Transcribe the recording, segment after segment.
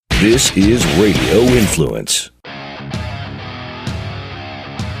This is Radio Influence.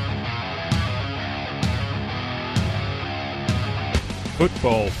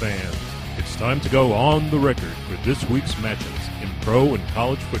 Football fans, it's time to go on the record for this week's matches in pro and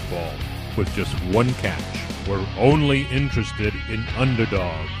college football with just one catch. We're only interested in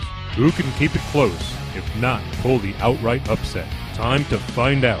underdogs. Who can keep it close, if not pull the outright upset? Time to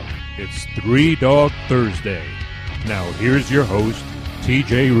find out. It's Three Dog Thursday. Now here's your host,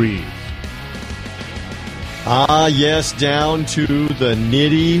 TJ Reeves. Yes, down to the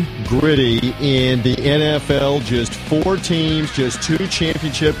nitty-gritty in the NFL. Just 4 teams, just 2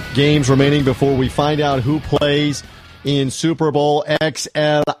 championship games remaining before we find out who plays in Super Bowl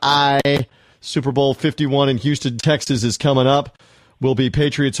XLI. Super Bowl 51 in Houston, Texas is coming up. Will be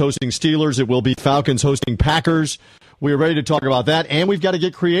Patriots hosting Steelers. It will be Falcons hosting Packers. We are ready to talk about that, and we've got to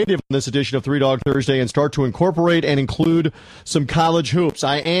get creative in this edition of Three Dog Thursday and start to incorporate and include some college hoops.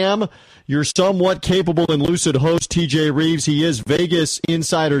 I am your somewhat capable and lucid host, TJ Reeves. He is Vegas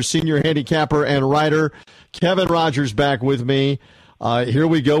Insider, senior handicapper and writer. Kevin Rogers back with me. Here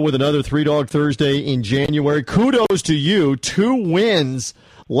we go with another Three Dog Thursday in January. Kudos to you. 2 wins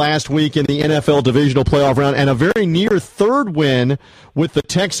last week in the NFL divisional playoff round, and a very near third win with the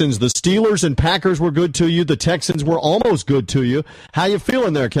Texans. The Steelers and Packers were good to you. The Texans were almost good to you. How you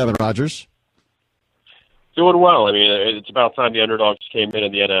feeling there, Kevin Rogers? Doing well. I mean, it's about time the underdogs came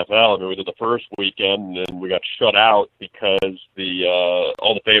in the NFL. I mean, we did the first weekend, and we got shut out because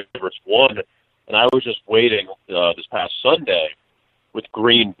all the favorites won. And I was just waiting this past Sunday with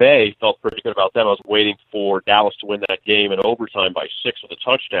Green Bay. Felt pretty good about them. I was waiting for Dallas to win that game in overtime by 6 with a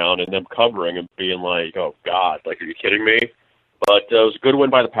touchdown, and them covering and being like, oh, God, like, are you kidding me? But it was a good win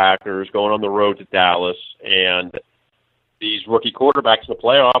by the Packers, going on the road to Dallas. And these rookie quarterbacks in the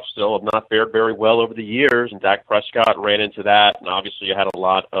playoffs still have not fared very well over the years, and Dak Prescott ran into that. And obviously you had a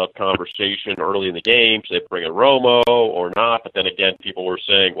lot of conversation early in the game. Should they bring in Romo or not? But then again, people were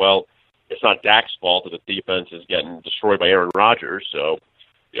saying, well, it's not Dak's fault that the defense is getting destroyed by Aaron Rodgers. So,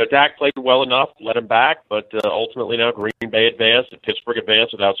 Dak played well enough, let him back, but ultimately now Green Bay advanced and Pittsburgh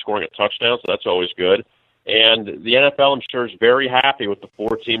advanced without scoring a touchdown, so that's always good. And the NFL, I'm sure, is very happy with the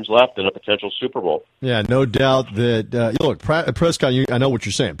 4 teams left in a potential Super Bowl. Yeah, no doubt that, look, Prescott, I know what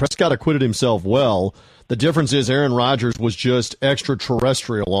you're saying. Prescott acquitted himself well. The difference is Aaron Rodgers was just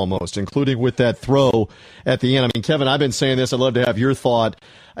extraterrestrial almost, including with that throw at the end. I mean, Kevin, I've been saying this. I'd love to have your thought.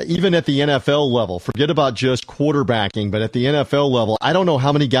 Even at the NFL level, forget about just quarterbacking, but at the NFL level, I don't know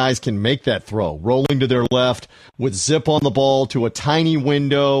how many guys can make that throw, rolling to their left with zip on the ball to a tiny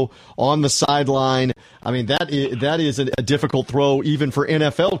window on the sideline. I mean, that is a difficult throw even for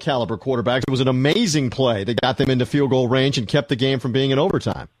NFL caliber quarterbacks. It was an amazing play that got them into field goal range and kept the game from being in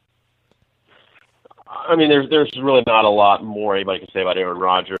overtime. I mean, there's really not a lot more anybody can say about Aaron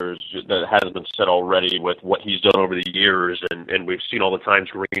Rodgers that hasn't been said already with what he's done over the years, and we've seen all the times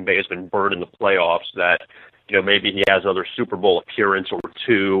Green Bay has been burned in the playoffs that, maybe he has another Super Bowl appearance or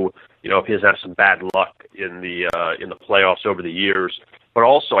 2, if he has had some bad luck in the playoffs over the years. But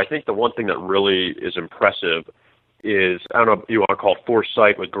also, I think the one thing that really is impressive is, I don't know if you want to call it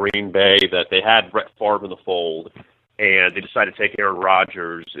foresight with Green Bay, that they had Brett Favre in the fold, and they decided to take Aaron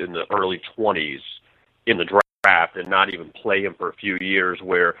Rodgers in the early 20s in the draft and not even play him for a few years,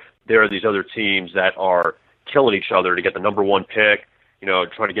 where there are these other teams that are killing each other to get the number 1 pick,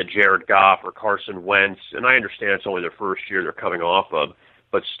 trying to get Jared Goff or Carson Wentz. And I understand it's only their first year they're coming off of,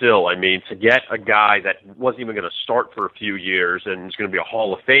 but still, I mean, to get a guy that wasn't even going to start for a few years and is going to be a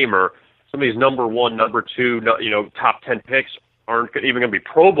Hall of Famer, some of these number 1, number 2, top 10 picks aren't even going to be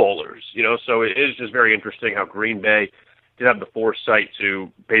Pro Bowlers, so it is just very interesting how Green Bay did have the foresight to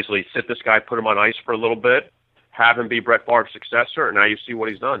basically sit this guy, put him on ice for a little bit, have him be Brett Favre's successor, and now you see what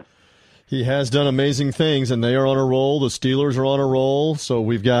he's done. He has done amazing things, and they are on a roll. The Steelers are on a roll, so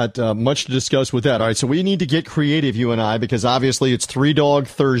we've got much to discuss with that. All right, so we need to get creative, you and I, because obviously it's Three Dog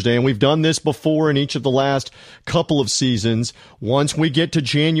Thursday, and we've done this before in each of the last couple of seasons. Once we get to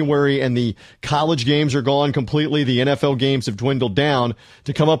January and the college games are gone completely, the NFL games have dwindled down,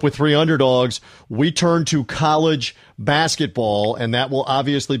 to come up with 3 underdogs, we turn to college basketball, and that will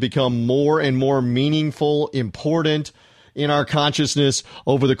obviously become more and more meaningful, important in our consciousness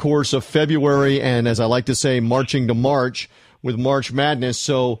over the course of February and, as I like to say, marching to March with March Madness.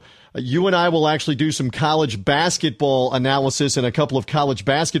 So you and I will actually do some college basketball analysis and a couple of college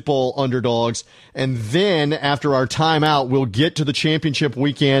basketball underdogs. And then after our timeout, we'll get to the championship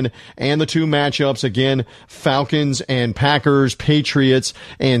weekend and the two matchups again, Falcons and Packers, Patriots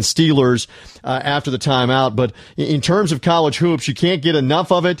and Steelers after the timeout. But in terms of college hoops, you can't get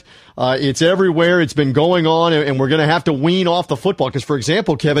enough of it. It's everywhere. It's been going on, and we're going to have to wean off the football because, for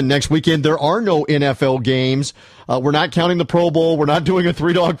example, Kevin, next weekend there are no NFL games. We're not counting the Pro Bowl. We're not doing a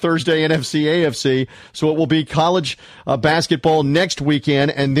Three-Dog Thursday NFC, AFC. So it will be college basketball next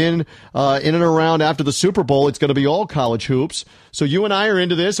weekend, and then in and around after the Super Bowl, it's going to be all college hoops. So you and I are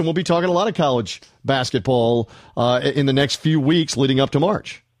into this, and we'll be talking a lot of college basketball in the next few weeks leading up to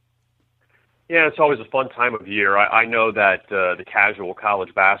March. Yeah, it's always a fun time of year. I know that the casual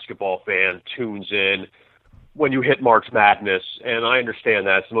college basketball fan tunes in when you hit March Madness, and I understand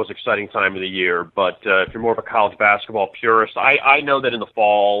that. It's the most exciting time of the year. But if you're more of a college basketball purist, I know that in the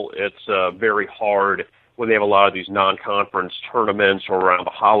fall it's very hard when they have a lot of these non-conference tournaments or around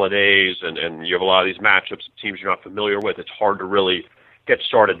the holidays, and you have a lot of these matchups of teams you're not familiar with. It's hard to really get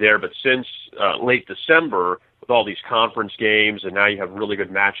started there. But since late December, with all these conference games, and now you have really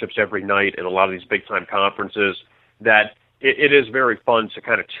good matchups every night in a lot of these big-time conferences, that it is very fun to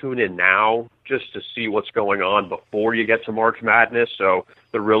kind of tune in now just to see what's going on before you get to March Madness. So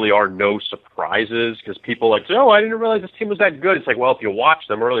there really are no surprises because people like, oh, I didn't realize this team was that good. It's like, well, if you watched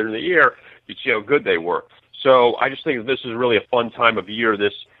them earlier in the year, you'd see how good they were. So I just think this is really a fun time of year,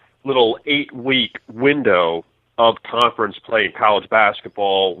 this little 8-week window of conference play in college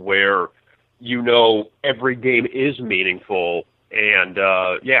basketball where every game is meaningful, and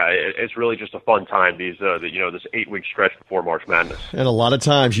it's really just a fun time. This 8-week stretch before March Madness, and a lot of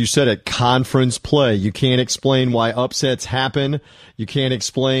times you said it, conference play. You can't explain why upsets happen. You can't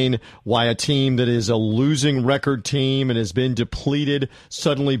explain why a team that is a losing record team and has been depleted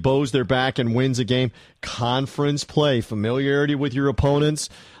suddenly bows their back and wins a game. Conference play, familiarity with your opponents,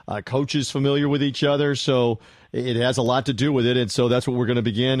 coaches familiar with each other, so it has a lot to do with it, and so that's what we're going to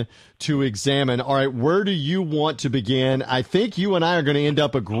begin to examine. All right, where do you want to begin? I think you and I are going to end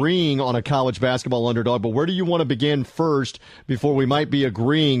up agreeing on a college basketball underdog, but where do you want to begin first before we might be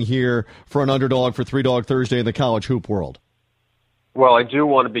agreeing here for an underdog for Three Dog Thursday in the college hoop world? Well, I do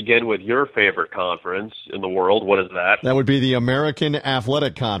want to begin with your favorite conference in the world. What is that? That would be the American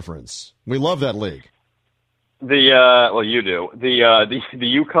Athletic Conference. We love that league. You do. The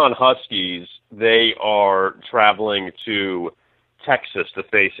UConn Huskies, they are traveling to Texas to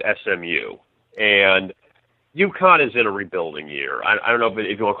face SMU. And UConn is in a rebuilding year. I don't know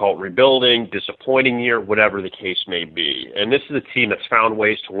if you want to call it rebuilding, disappointing year, whatever the case may be. And this is a team that's found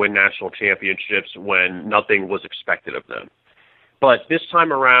ways to win national championships when nothing was expected of them. But this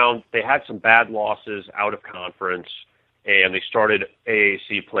time around, they had some bad losses out of conference, and they started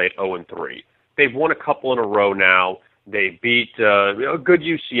AAC play at 0-3. They've won a couple in a row now. They beat a good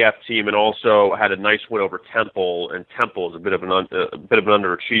UCF team and also had a nice win over Temple. And Temple is a bit of an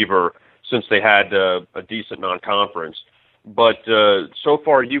underachiever since they had a decent non-conference. But so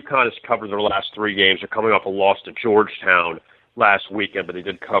far, UConn has covered their last 3 games. They're coming off a loss to Georgetown last weekend, but they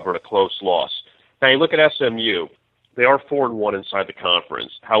did cover a close loss. Now you look at SMU. They are 4-1 inside the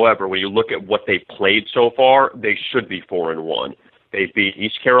conference. However, when you look at what they've played so far, they should be 4-1. They beat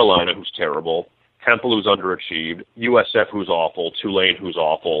East Carolina, who's terrible, Temple, who's underachieved, USF, who's awful, Tulane, who's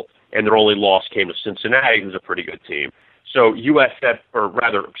awful, and their only loss came to Cincinnati, who's a pretty good team. So SMU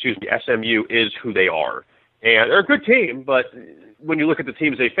is who they are. And they're a good team, but when you look at the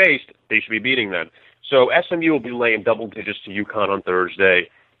teams they faced, they should be beating them. So SMU will be laying double digits to UConn on Thursday.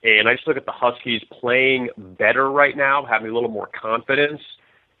 And I just look at the Huskies playing better right now, having a little more confidence.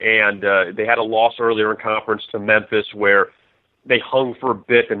 And they had a loss earlier in conference to Memphis where they hung for a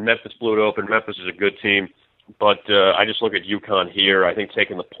bit, and Memphis blew it open. Memphis is a good team. But I just look at UConn here. I think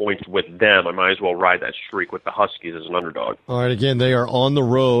taking the points with them, I might as well ride that streak with the Huskies as an underdog. All right, again, they are on the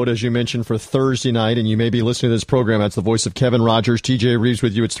road, as you mentioned, for Thursday night, and you may be listening to this program. That's the voice of Kevin Rogers. TJ Reeves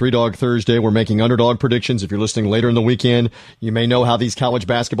with you. It's Three Dog Thursday. We're making underdog predictions. If you're listening later in the weekend, you may know how these college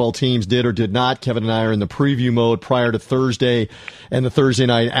basketball teams did or did not. Kevin and I are in the preview mode prior to Thursday and the Thursday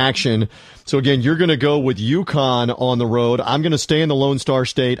night action. So, again, you're going to go with UConn on the road. I'm going to stay in the Lone Star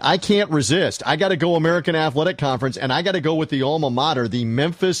State. I can't resist. I got to go American Athletic Athletic Conference, and I got to go with the alma mater, the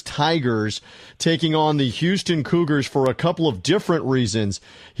Memphis Tigers, taking on the Houston Cougars for a couple of different reasons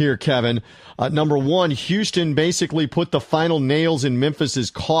here, Kevin. Number one, Houston basically put the final nails in Memphis's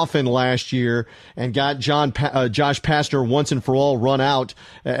coffin last year and got Josh Pastner once and for all run out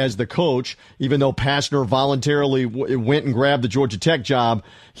as the coach. Even though Pastner voluntarily went and grabbed the Georgia Tech job,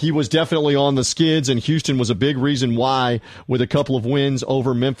 he was definitely on the skids, and Houston was a big reason why, with a couple of wins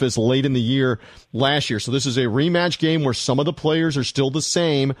over Memphis late in the year last year. So this is a rematch game where some of the players are still the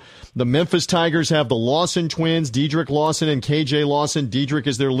same. The Memphis Tigers have the Lawson twins, Dedrick Lawson and KJ Lawson. Dedrick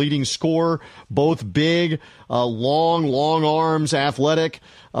is their leading scorer, both big, long arms, athletic.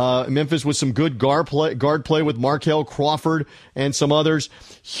 Memphis with some good guard play with Markel Crawford and some others.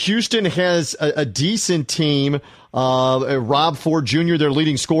 Houston has a decent team. Rob Ford Jr., their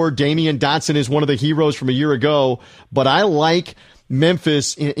leading scorer. Damian Dotson is one of the heroes from a year ago. But I like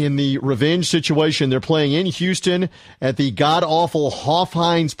Memphis in the revenge situation. They're playing in Houston at the god-awful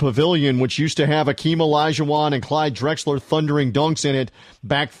Hoff-Hines Pavilion, which used to have Akeem Olajuwon and Clyde Drexler thundering dunks in it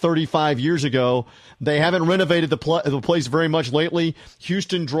back 35 years ago. They haven't renovated the place very much lately.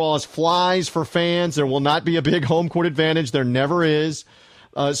 Houston draws flies for fans. There will not be a big home court advantage. There never is.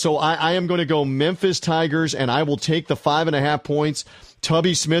 So I am going to go Memphis Tigers, and I will take the 5.5 points.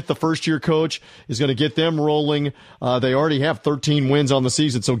 Tubby Smith, the first-year coach, is going to get them rolling. They already have 13 wins on the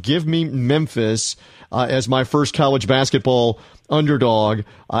season, so give me Memphis as my first college basketball underdog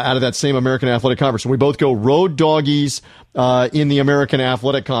out of that same American Athletic Conference. So we both go road doggies in the American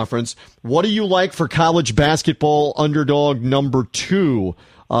Athletic Conference. What do you like for college basketball underdog number 2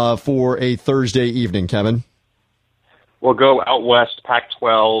 for a Thursday evening, Kevin? We'll go out west,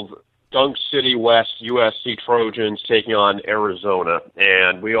 Pac-12, Dunk City West, USC Trojans taking on Arizona.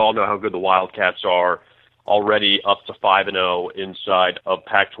 And we all know how good the Wildcats are, already up to 5-0 inside of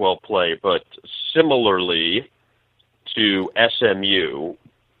Pac-12 play. But similarly to SMU,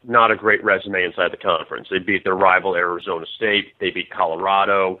 not a great resume inside the conference. They beat their rival Arizona State. They beat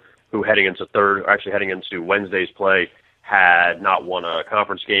Colorado, who heading into Wednesday's play, had not won a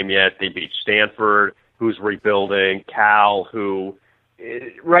conference game yet. They beat Stanford, who's rebuilding, Cal, who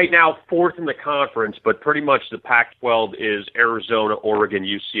right now fourth in the conference, but pretty much the Pac-12 is Arizona, Oregon,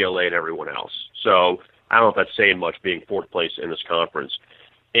 UCLA, and everyone else. So I don't know if that's saying much, being fourth place in this conference.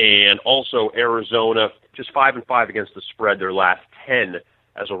 And also Arizona, just 5-5 against the spread, their last 10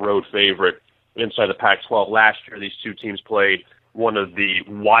 as a road favorite inside the Pac-12. Last year, these two teams played one of the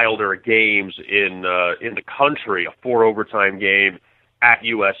wilder games in the country, a 4-overtime game at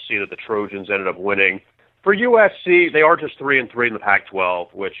USC that the Trojans ended up winning. For USC, they are just 3-3 in the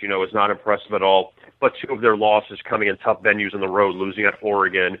Pac-12, which, is not impressive at all. But 2 of their losses coming in tough venues on the road, losing at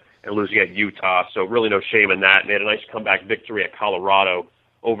Oregon and losing at Utah. So really no shame in that. And they had a nice comeback victory at Colorado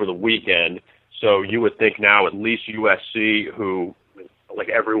over the weekend. So you would think now at least USC, who, like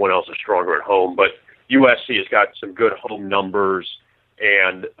everyone else, is stronger at home. But USC has got some good home numbers,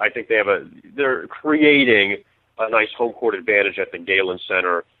 and I think they're creating a nice home court advantage at the Galen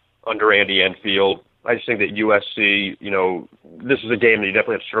Center under Andy Enfield. I just think that USC, this is a game that you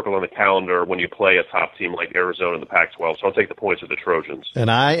definitely have to circle on the calendar when you play a top team like Arizona in the Pac-12. So I'll take the points of the Trojans. And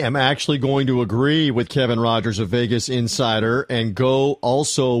I am actually going to agree with Kevin Rogers, a Vegas insider, and go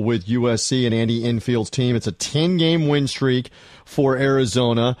also with USC and Andy Enfield's team. It's a 10-game win streak for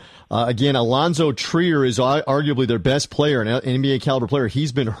Arizona. Again, Alonzo Trier is arguably their best player, an NBA caliber player.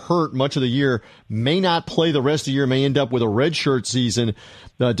 He's been hurt much of the year, may not play the rest of the year, may end up with a redshirt season,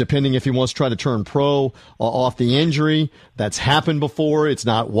 depending if he wants to try to turn pro off the injury. That's happened before. It's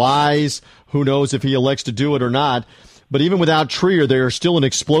not wise. Who knows if he elects to do it or not. But even without Trier, they are still an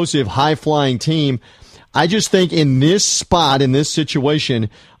explosive, high-flying team. I just think in this spot, in this situation,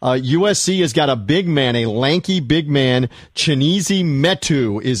 USC has got a big man, a lanky big man. Chinese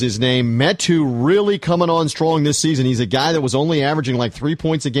Metu is his name. Metu really coming on strong this season. He's a guy that was only averaging like 3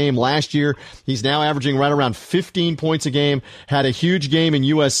 points a game last year. He's now averaging right around 15 points a game. Had a huge game in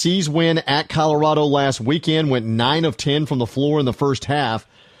USC's win at Colorado last weekend. Went 9 of 10 from the floor in the first half.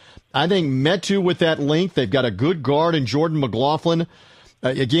 I think Metu with that length, they've got a good guard in Jordan McLaughlin.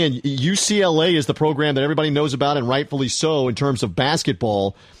 Again, UCLA is the program that everybody knows about, and rightfully so, in terms of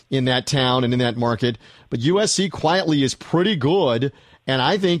basketball in that town and in that market. But USC quietly is pretty good, and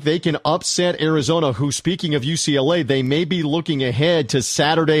I think they can upset Arizona, who, speaking of UCLA, they may be looking ahead to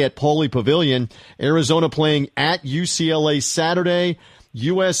Saturday at Pauley Pavilion. Arizona playing at UCLA Saturday.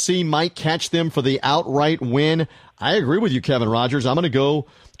 USC might catch them for the outright win. I agree with you, Kevin Rogers. I'm going to go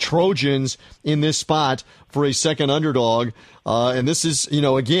Trojans in this spot for a second underdog. And this is,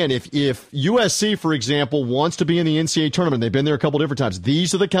 again, if USC, for example, wants to be in the NCAA tournament, they've been there a couple different times.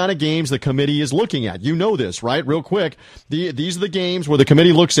 These are the kind of games the committee is looking at. You know this, right? Real quick. These are the games where the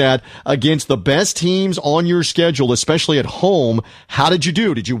committee looks at against the best teams on your schedule, especially at home. How did you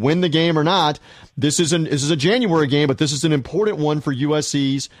do? Did you win the game or not? This is a January game, but this is an important one for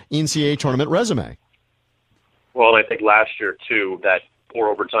USC's NCAA tournament resume. Well, I think last year, too, that 4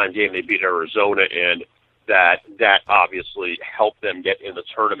 overtime game, they beat Arizona, and that obviously helped them get in the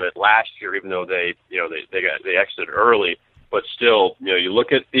tournament last year, even though they exited early. But still, you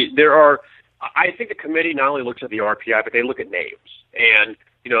look at I think the committee not only looks at the RPI, but they look at names. And,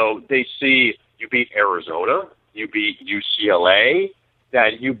 they see you beat Arizona, you beat UCLA,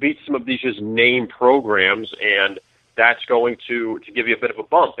 that you beat some of these just name programs, and that's going to give you a bit of a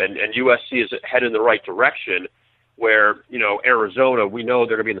bump. And USC is headed in the right direction, where, Arizona, we know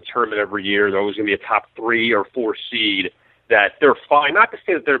they're going to be in the tournament every year. They're always going to be a top 3 or 4 seed, that they're fine. Not to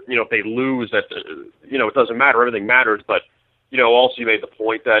say that they're, if they lose, that, it doesn't matter. Everything matters. But, also you made the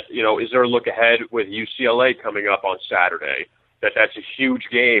point that, is there a look ahead with UCLA coming up on Saturday? That's a huge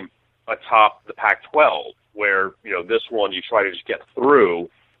game atop the Pac-12, where, this one you try to just get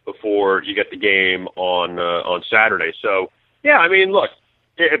through before you get the game on Saturday. So, yeah, I mean, look,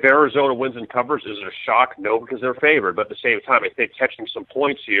 if Arizona wins and covers, is it a shock? No, because they're favored. But at the same time, I think catching some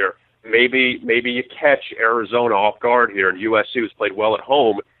points here, maybe you catch Arizona off guard here, and USC, who's played well at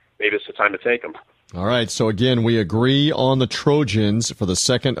home, maybe it's the time to take them. All right, so again, we agree on the Trojans for the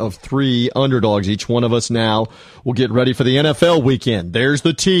second of 3 underdogs. Each one of us now will get ready for the NFL weekend. There's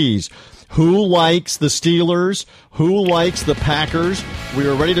the tease. Who likes the Steelers? Who likes the Packers? We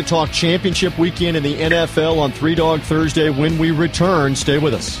are ready to talk championship weekend in the NFL on 3 Dog Thursday when we return. Stay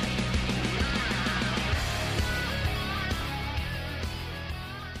with us.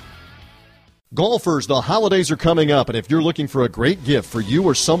 Golfers, the holidays are coming up, and if you're looking for a great gift for you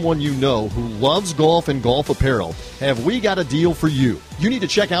or someone you know who loves golf and golf apparel, have we got a deal for you. You need to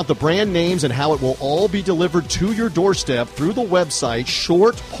check out the brand names and how it will all be delivered to your doorstep through the website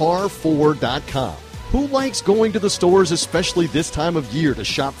shortpar4.com. Who likes going to the stores, especially this time of year, to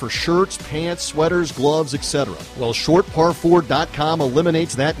shop for shirts, pants, sweaters, gloves, etc.? Well, shortpar4.com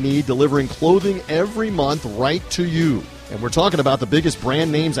eliminates that need, delivering clothing every month right to you. And we're talking about the biggest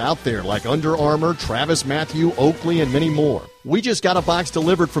brand names out there, like Under Armour, TravisMathew, Oakley, and many more. We just got a box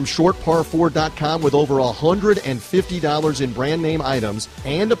delivered from shortpar4.com with over $150 in brand name items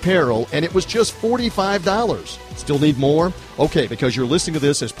and apparel, and it was just $45. Still need more? Okay, because you're listening to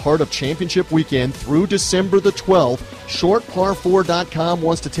this as part of Championship Weekend through December the 12th, shortpar4.com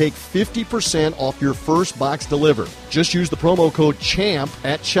wants to take 50% off your first box delivered. Just use the promo code CHAMP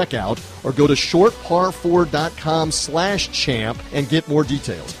at checkout or go to shortpar4.com/champ and get more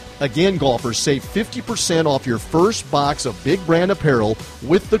details. Again, golfers, save 50% off your first box of big brand apparel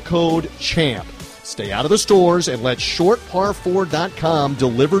with the code CHAMP. Stay out of the stores and let shortpar4.com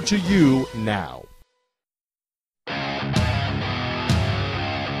deliver to you now.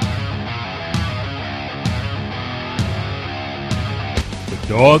 The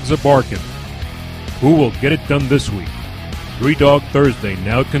dogs are barking. Who will get it done this week? 3 Dog Thursday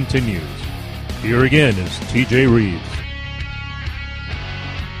now continues. Here again is TJ Reeves.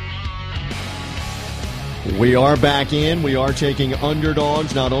 We are back in. We are taking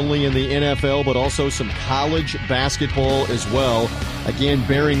underdogs not only in the NFL but also some college basketball as well. Again,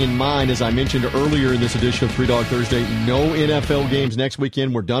 bearing in mind, as I mentioned earlier in this edition of 3 Dog Thursday, no NFL games next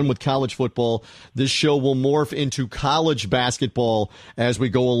weekend. We're done with college football. This show will morph into college basketball as we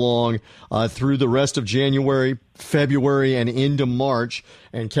go along through the rest of January, February, and into March.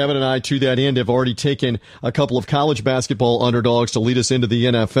 And Kevin and I, to that end, have already taken a couple of college basketball underdogs to lead us into the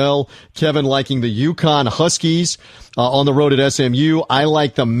NFL. Kevin liking the UConn Huskies on the road at SMU. I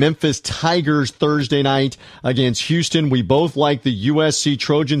like the Memphis Tigers Thursday night against Houston. We both like the USC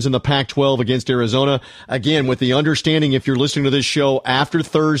Trojans in the Pac-12 against Arizona. Again, with the understanding, if you're listening to this show after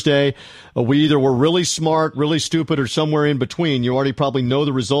Thursday, we either were really smart, really stupid, or somewhere in between. You already probably know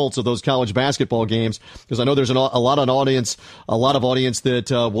the results of those college basketball games, because I know there's a lot of audience that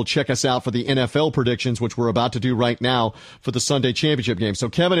will check us out for the NFL predictions, which we're about to do right now for the Sunday championship game. So,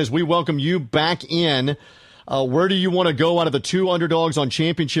 Kevin, as we welcome you back in, where do you want to go out of the 2 underdogs on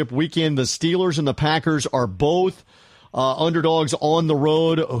championship weekend? The Steelers and the Packers are both underdogs on the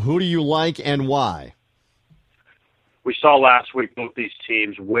road. Who do you like and why? We saw last week both these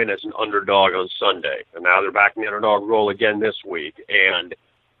teams win as an underdog on Sunday, and now they're back in the underdog role again this week. And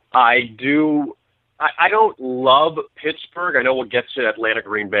I don't love Pittsburgh. I know we'll get to Atlanta,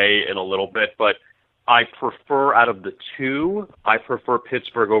 Green Bay in a little bit, but I prefer, out of the two, I prefer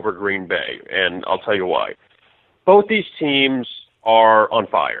Pittsburgh over Green Bay, and I'll tell you why. Both these teams are on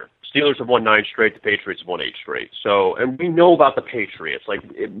fire. Steelers have won 9 straight. The Patriots have won 8 straight. So, and we know about the Patriots.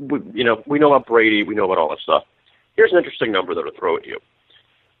 We know about Brady. We know about all that stuff. Here's an interesting number that I'll throw at you.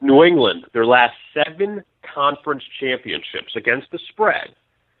 New England, their last 7 conference championships against the spread,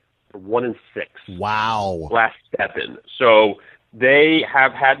 they're 1-6. Wow. Last 7. So they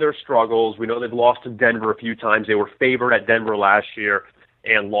have had their struggles. We know they've lost to Denver a few times. They were favored at Denver last year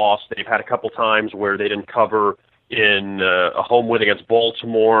and lost. They've had a couple times where they didn't cover in a home win against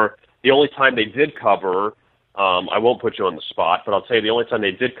Baltimore. The only time they did cover, I won't put you on the spot, but I'll tell you the only time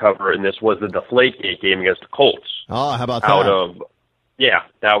they did cover in this was the Deflategate game against the Colts. Oh, how about that?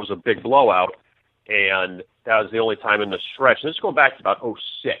 That was a big blowout, and that was the only time in the stretch. And this is going back to about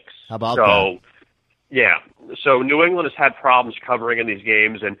 2006. How about that? Yeah. So New England has had problems covering in these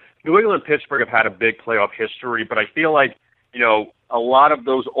games, and New England and Pittsburgh have had a big playoff history, but I feel like, a lot of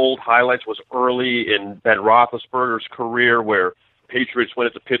those old highlights was early in Ben Roethlisberger's career, where Patriots went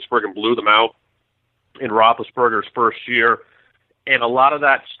into Pittsburgh and blew them out in Roethlisberger's first year. And a lot of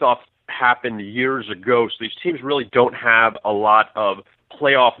that stuff happened years ago, so these teams really don't have a lot of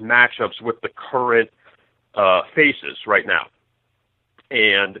playoff matchups with the current faces right now.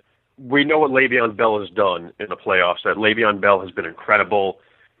 And we know what Le'Veon Bell has done in the playoffs. That Le'Veon Bell has been incredible,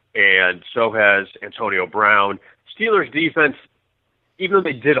 and so has Antonio Brown. Steelers defense, even though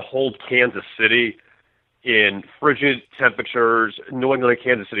they did hold Kansas City in frigid temperatures, New England and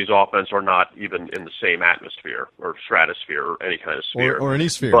Kansas City's offense are not even in the same atmosphere or stratosphere or any kind of sphere. Or any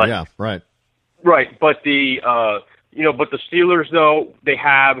sphere, yeah, right. Right, but the Steelers, though, they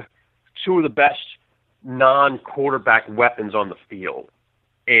have 2 of the best non-quarterback weapons on the field.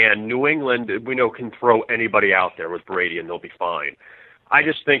 And New England, we know, can throw anybody out there with Brady and they'll be fine. I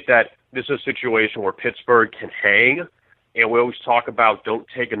just think that this is a situation where Pittsburgh can hang, and we always talk about don't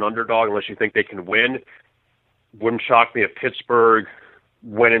take an underdog unless you think they can win. Wouldn't shock me if Pittsburgh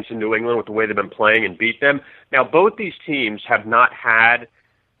went into New England with the way they've been playing and beat them. Now, both these teams have not had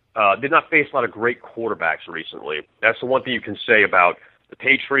did not face a lot of great quarterbacks recently. That's the one thing you can say about the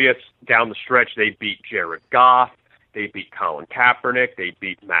Patriots. Down the stretch, they beat Jared Goff. They beat Colin Kaepernick. They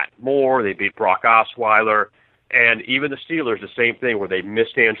beat Matt Moore. They beat Brock Osweiler. And even the Steelers, the same thing, where they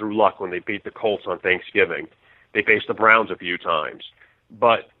missed Andrew Luck when they beat the Colts on Thanksgiving. They faced the Browns a few times.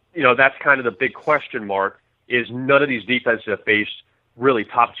 But, that's kind of the big question mark, is none of these defenses have faced really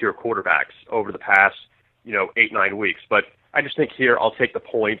top-tier quarterbacks over the past, 8-9 weeks. But I just think here I'll take the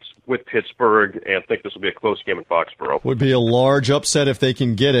points with Pittsburgh and think this will be a close game in Foxborough. Would be a large upset if they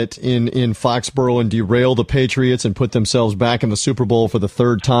can get it in Foxborough and derail the Patriots and put themselves back in the Super Bowl for the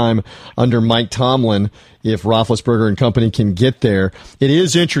 3rd time under Mike Tomlin, if Roethlisberger and company can get there. It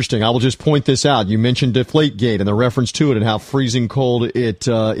is interesting. I will just point this out. You mentioned Deflategate and the reference to it and how freezing cold it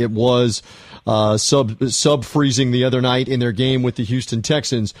was. Sub-freezing the other night in their game with the Houston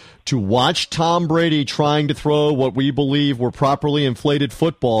Texans. To watch Tom Brady trying to throw what we believe were properly inflated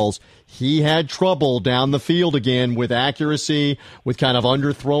footballs, he had trouble down the field again with accuracy, with kind of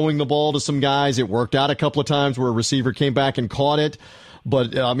underthrowing the ball to some guys. It worked out a couple of times where a receiver came back and caught it.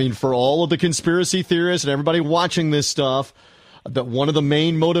 But, for all of the conspiracy theorists and everybody watching this stuff, that one of the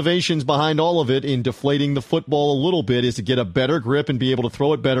main motivations behind all of it in deflating the football a little bit is to get a better grip and be able to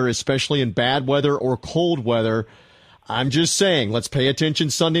throw it better, especially in bad weather or cold weather. I'm just saying, let's pay attention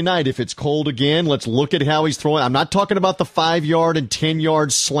Sunday night. If it's cold again, let's look at how he's throwing. I'm not talking about the 5-yard and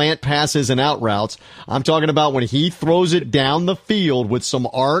 10-yard slant passes and out routes. I'm talking about when he throws it down the field with some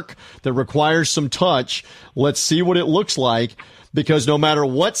arc that requires some touch. Let's see what it looks like. Because no matter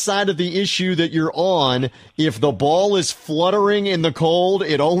what side of the issue that you're on, if the ball is fluttering in the cold,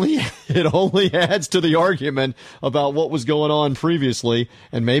 it only adds to the argument about what was going on previously.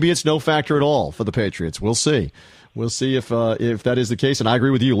 And maybe it's no factor at all for the Patriots. We'll see. We'll see if that is the case. And I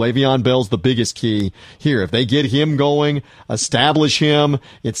agree with you. Le'Veon Bell's the biggest key here. If they get him going, establish him,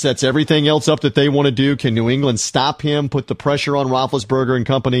 it sets everything else up that they want to do. Can New England stop him, put the pressure on Roethlisberger and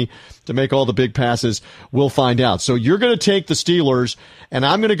company to make all the big passes? We'll find out. So you're going to take the Steelers, and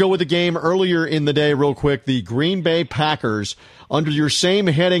I'm going to go with the game earlier in the day real quick. The Green Bay Packers, under your same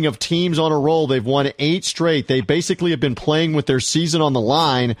heading of teams on a roll, they've won 8 straight. They basically have been playing with their season on the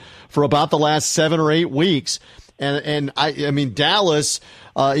line for about the last 7 or 8 weeks. And I mean, Dallas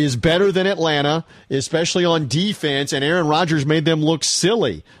is better than Atlanta, especially on defense, and Aaron Rodgers made them look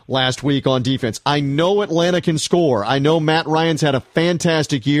silly last week on defense. I know Atlanta can score. I know Matt Ryan's had a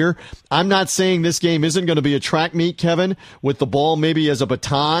fantastic year. I'm not saying this game isn't going to be a track meet, Kevin, with the ball maybe as a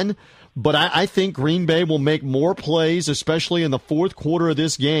baton, But I think Green Bay will make more plays, especially in the fourth quarter of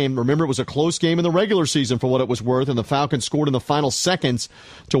this game. Remember, it was a close game in the regular season for what it was worth, and the Falcons scored in the final seconds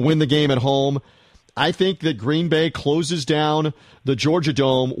to win the game at home. I think that Green Bay closes down the Georgia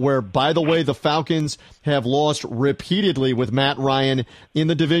Dome, where, by the way, the Falcons have lost repeatedly with Matt Ryan in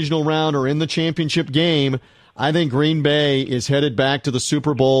the divisional round or in the championship game. I think Green Bay is headed back to the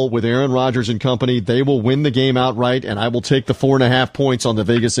Super Bowl with Aaron Rodgers and company. They will win the game outright, and I will take the 4.5 points on the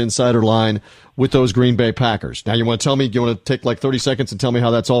Vegas Insider line with those Green Bay Packers. Now, you want to take like 30 seconds and tell me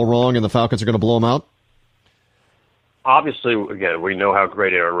how that's all wrong and the Falcons are going to blow them out? Obviously, again, we know how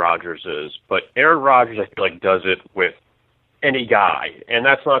great Aaron Rodgers is, but Aaron Rodgers, I feel like, does it with any guy, and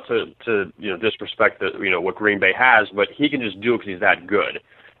that's not to disrespect what Green Bay has, but he can just do it because he's that good.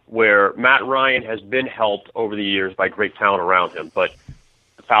 Where Matt Ryan has been helped over the years by great talent around him, but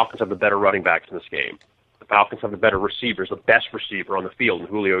the Falcons have the better running backs in this game. The Falcons have the better receivers, the best receiver on the field,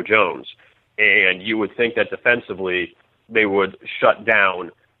 Julio Jones. And you would think that defensively they would shut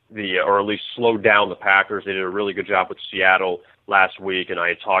down or at least slow down the Packers. They did a really good job with Seattle last week, and I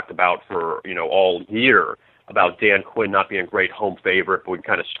had talked about for all year about Dan Quinn not being a great home favorite, but we can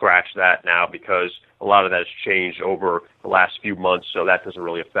kind of scratch that now because a lot of that has changed over the last few months, so that doesn't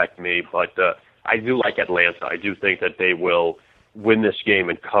really affect me. But I do like Atlanta. I do think that they will win this game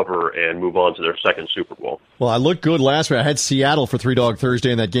and cover and move on to their second Super Bowl. Well, I looked good last week. I had Seattle for 3 Dog Thursday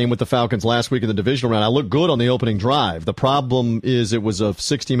in that game with the Falcons last week in the divisional round. I looked good on the opening drive. The problem is it was a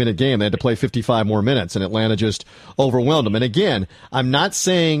 60-minute game. They had to play 55 more minutes, and Atlanta just overwhelmed them. And again, I'm not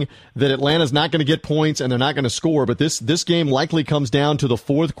saying that Atlanta's not going to get points and they're not going to score, but this game likely comes down to the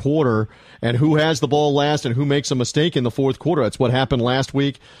fourth quarter and who has the ball last and who makes a mistake in the fourth quarter. That's what happened last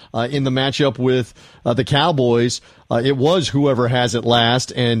week in the matchup with the Cowboys. It was whoever has it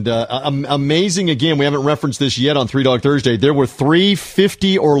last. And amazing, again, we haven't referenced this yet on 3 Dog Thursday. There were 3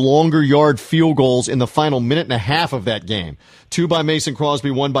 50 or longer yard field goals in the final minute and a half of that game. 2 by Mason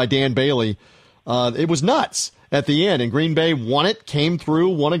Crosby, 1 by Dan Bailey. It was nuts at the end. And Green Bay won it, came through,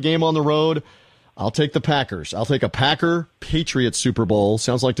 won a game on the road. I'll take the Packers. I'll take a Packer-Patriots Super Bowl.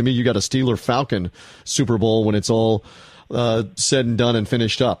 Sounds like to me you got a Steeler-Falcon Super Bowl when it's all said and done and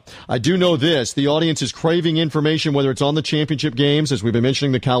finished up. I do know this. The audience is craving information, whether it's on the championship games, as we've been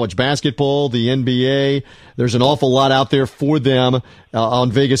mentioning, the college basketball, the NBA. There's an awful lot out there for them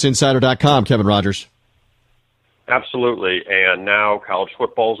on VegasInsider.com, Kevin Rogers. Absolutely. And now college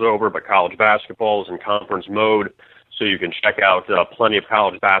football's over, but college basketball is in conference mode. So you can check out plenty of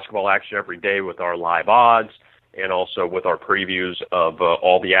college basketball action every day with our live odds and also with our previews of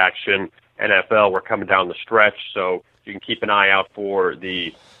all the action. NFL, we're coming down the stretch, so you can keep an eye out for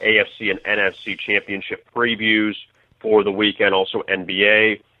the AFC and NFC championship previews for the weekend. Also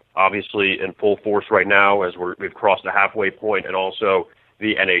NBA, obviously in full force right now as we've crossed the halfway point, and also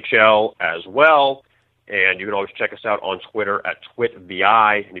the NHL as well. And you can always check us out on Twitter at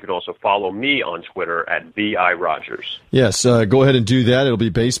TwitVI, and you can also follow me on Twitter at VI Rogers. Yes, go ahead and do that. It'll be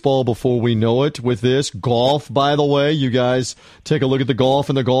baseball before we know it with this. Golf, by the way, you guys take a look at the golf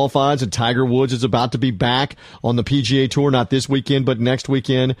and the golf odds, and Tiger Woods is about to be back on the PGA Tour, not this weekend, but next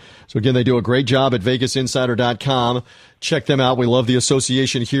weekend. So again, they do a great job at VegasInsider.com. Check them out. We love the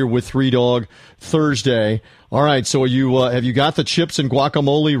association here with 3 Dog Thursday. All right, so have you got the chips and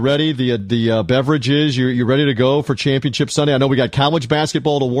guacamole ready? The beverages, you ready to go for Championship Sunday? I know we got college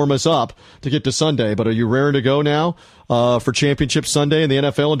basketball to warm us up to get to Sunday, but are you raring to go now for Championship Sunday in the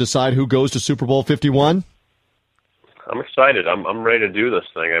NFL and decide who goes to Super Bowl 51? I'm excited. I'm ready to do this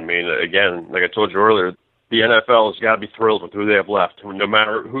thing. I mean, again, like I told you earlier, the NFL has got to be thrilled with who they have left. No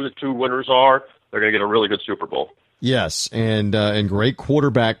matter who the 2 winners are, they're going to get a really good Super Bowl. Yes, and great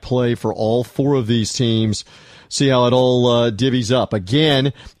quarterback play for all 4 of these teams. See how it all divvies up.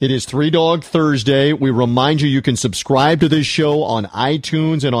 Again, it is 3 Dog Thursday. We remind you can subscribe to this show on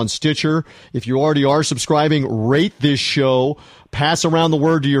iTunes and on Stitcher. If you already are subscribing, rate this show. Pass around the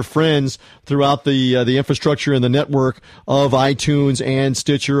word to your friends throughout the infrastructure and the network of iTunes and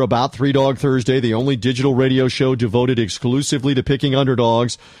Stitcher about 3 Dog Thursday, the only digital radio show devoted exclusively to picking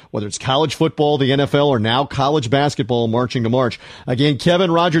underdogs, whether it's college football, the NFL, or now college basketball marching to March. Again,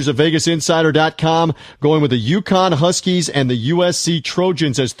 Kevin Rogers of VegasInsider.com going with the UConn Huskies and the USC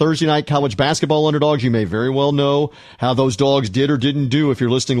Trojans as Thursday night college basketball underdogs. You may very well know how those dogs did or didn't do if you're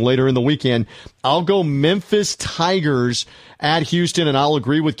listening later in the weekend. I'll go Memphis Tigers at Houston, and I'll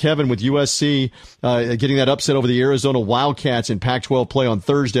agree with Kevin with USC getting that upset over the Arizona Wildcats in Pac-12 play on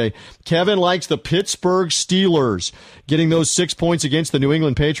Thursday. Kevin likes the Pittsburgh Steelers getting those 6 points against the New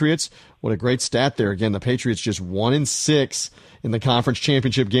England Patriots. What a great stat there. Again, the Patriots just 1-6 in the conference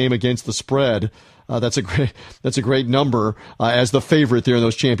championship game against the spread. That's a great number as the favorite there in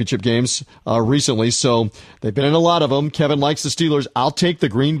those championship games recently. So they've been in a lot of them. Kevin likes the Steelers. I'll take the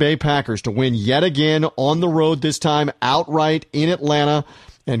Green Bay Packers to win yet again on the road, this time outright in Atlanta,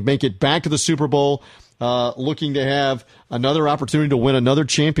 and make it back to the Super Bowl. Looking to have another opportunity to win another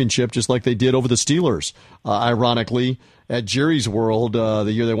championship, just like they did over the Steelers, ironically, at Jerry's World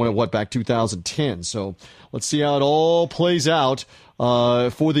the year they won it, back 2010. So let's see how it all plays out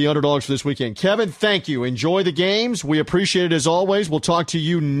for the underdogs for this weekend. Kevin, thank you. Enjoy the games. We appreciate it as always. We'll talk to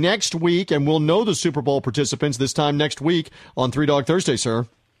you next week, and we'll know the Super Bowl participants this time next week on Three Dog Thursday, sir.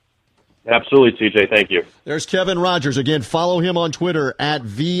 Absolutely, TJ. Thank you. There's Kevin Rogers. Again, follow him on Twitter at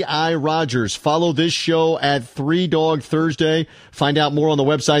VI Rogers. Follow this show at Three Dog Thursday. Find out more on the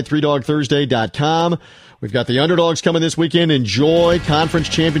website, threedogthursday.com. We've got the underdogs coming this weekend. Enjoy conference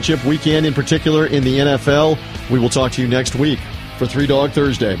championship weekend, in particular in the NFL. We will talk to you next week for Three Dog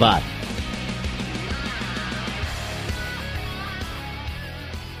Thursday. Bye.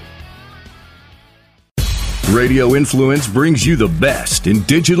 Radio Influence brings you the best in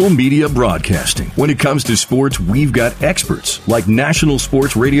digital media broadcasting. When it comes to sports, we've got experts like national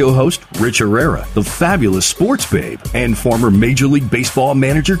sports radio host Rich Herrera, the fabulous sports babe, and former Major League Baseball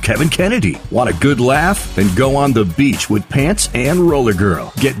manager Kevin Kennedy. Want a good laugh? Then go on the beach with Pants and Roller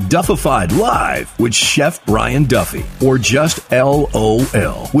Girl. Get Duffified live with Chef Brian Duffy, or just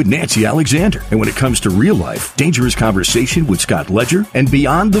LOL with Nancy Alexander. And when it comes to real life, Dangerous Conversation with Scott Ledger and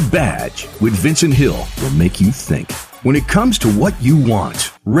Beyond the Badge with Vincent Hill will make you think. When it comes to what you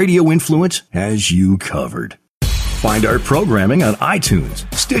want, Radio Influence has you covered. Find our programming on iTunes,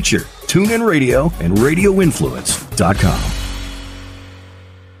 Stitcher, TuneIn Radio, and RadioInfluence.com.